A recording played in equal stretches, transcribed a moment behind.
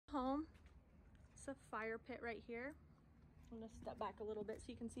It's a fire pit right here. I'm gonna step back a little bit so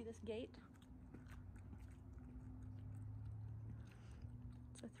you can see this gate.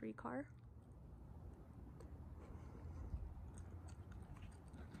 It's a 3-car.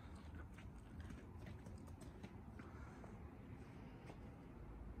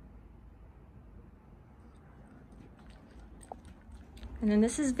 And then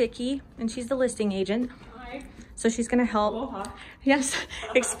this is Vicky, and she's the listing agent. Hi. So she's gonna help, Aloha. yes,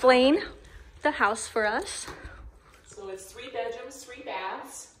 explain the house for us. So it's 3 bedrooms, 3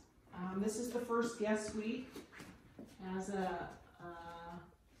 baths. This is the first guest suite. Has a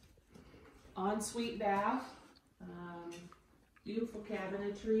ensuite bath, beautiful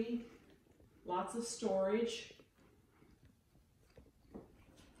cabinetry, lots of storage.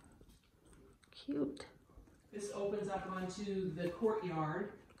 Cute. This opens up onto the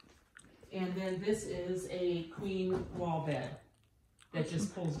courtyard, and then this is a queen wall bed that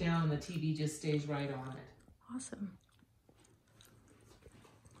just pulls down and the TV just stays right on it. Awesome.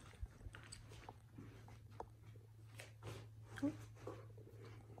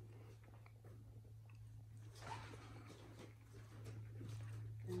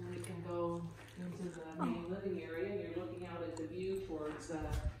 And then we can go into the main living area. You're looking out at the view towards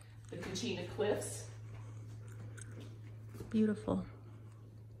the Kachina Cliffs. Beautiful.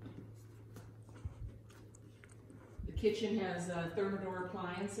 The kitchen has thermador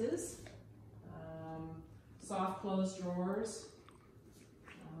appliances, soft close drawers.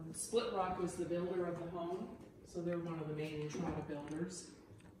 Split Rock was the builder of the home, so they're one of the main Entrada builders.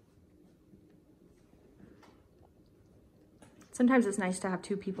 Sometimes it's nice to have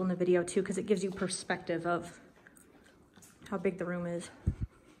 2 people in the video too, because it gives you perspective of how big the room is.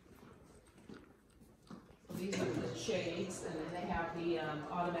 These are the shades, and then they have the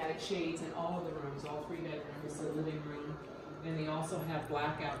automatic shades in all of the rooms, all 3 bedrooms, the living room, and they also have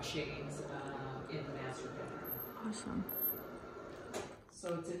blackout shades in the master bedroom. Awesome.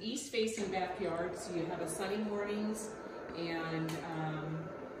 So it's an east-facing backyard, so you have a sunny mornings and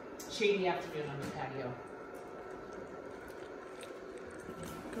shady afternoon on the patio.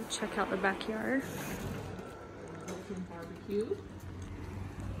 Go check out the backyard. Open barbecue.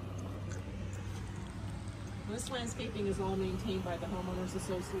 This landscaping is all maintained by the Homeowners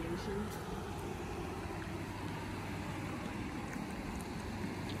Association.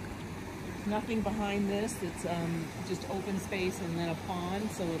 Nothing behind this. It's just open space and then a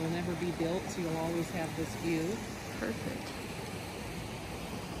pond, so it'll never be built, so you'll always have this view. Perfect.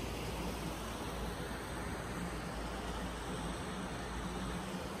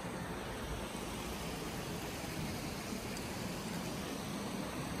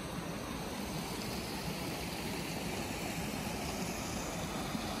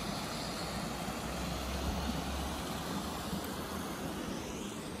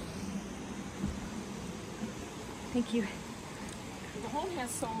 Thank you. The home has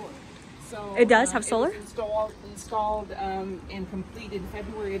solar. So it does have solar? It was installed and completed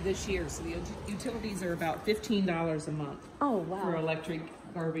February of this year. So the utilities are about $15 a month. Oh, wow. For electric,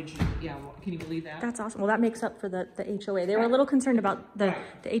 garbage. Yeah, well, can you believe that? That's awesome. Well, that makes up for the HOA. They were a little concerned about the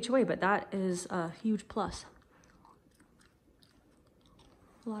Right. HOA, but that is a huge plus.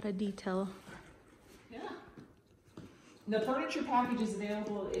 A lot of detail. Yeah. The furniture package is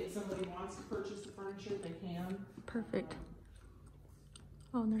available if somebody wants to purchase the furniture, they can. Perfect.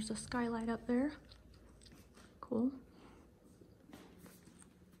 Oh, and there's a skylight up there. Cool.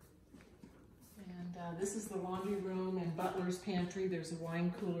 And this is the laundry room and butler's pantry. There's a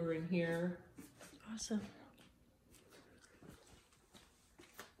wine cooler in here. Awesome.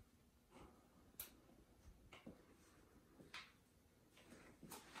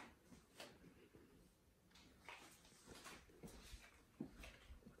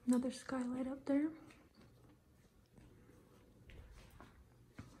 Another skylight up there.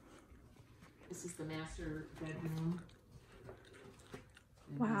 This is the master bedroom.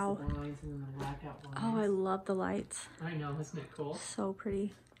 And Wow. there's the blinds and then the blackout blinds. Oh, I love the lights. I know, isn't it cool? So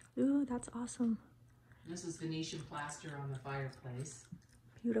pretty. Ooh, that's awesome. This is Venetian plaster on the fireplace.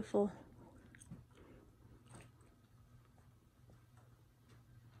 Beautiful.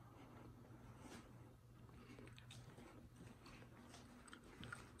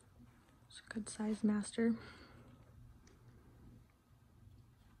 It's a good sized master.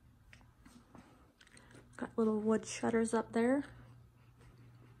 Got little wood shutters up there.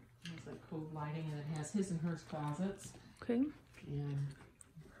 There's that code lighting, and it has his and hers closets. Okay. And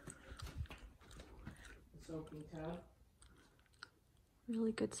the soaking tub.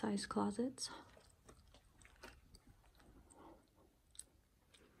 Really good sized closets.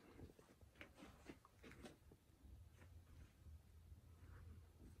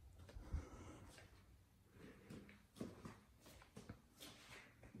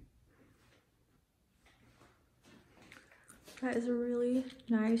 That is a really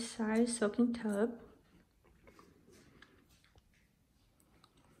nice size soaking tub.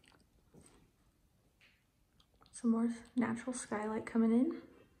 Some more natural skylight coming in.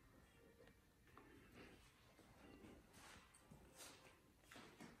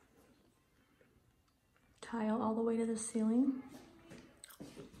 Tile all the way to the ceiling.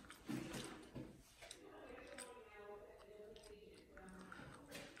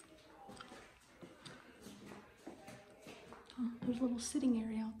 Oh, there's a little sitting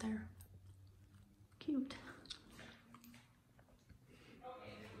area out there. Cute.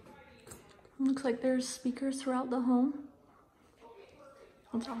 Looks like there's speakers throughout the home.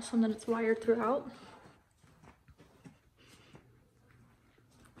 It's awesome that it's wired throughout.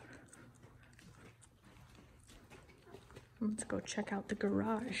 Let's go check out the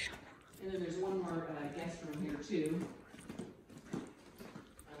garage. And then there's one more guest room here too,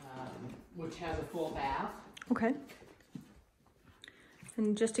 which has a full bath. Okay.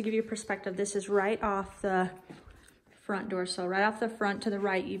 And just to give you perspective, this is right off the front door. So right off the front to the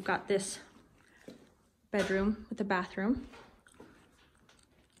right, you've got this bedroom with the bathroom.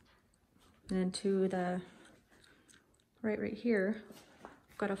 And then to the right here,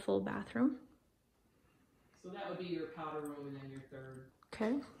 we've got a full bathroom. So that would be your powder room and then your third.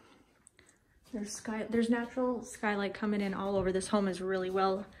 Okay. There's natural skylight coming in all over. This home is really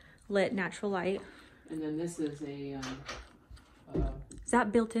well lit, natural light. And then this is a is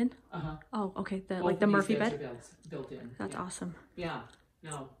that built in? uh-huh. Oh, okay. Like the Murphy bed? Built in. That's yeah. awesome. Yeah.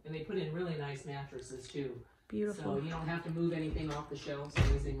 No, and they put in really nice mattresses too. Beautiful. So you don't have to move anything off the shelves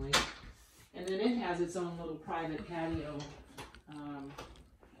amazingly. And then it has its own little private patio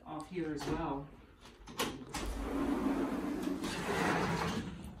off here as well.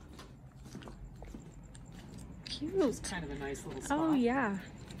 Cute. It's kind of a nice little spot. Oh yeah.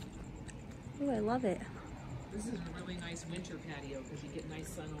 Oh, I love it. This is a really nice winter patio because you get nice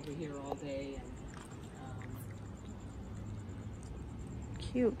sun over here all day. And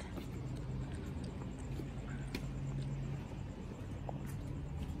cute.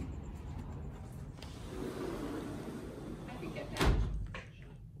 I could get that.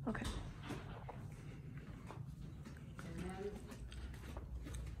 Okay. And then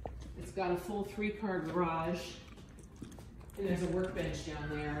it's got a full 3-car garage. And there's a workbench down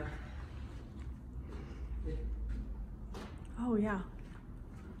there. Oh yeah.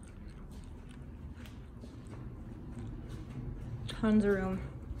 Tons of room.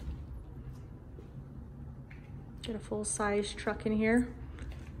 Get a full size truck in here.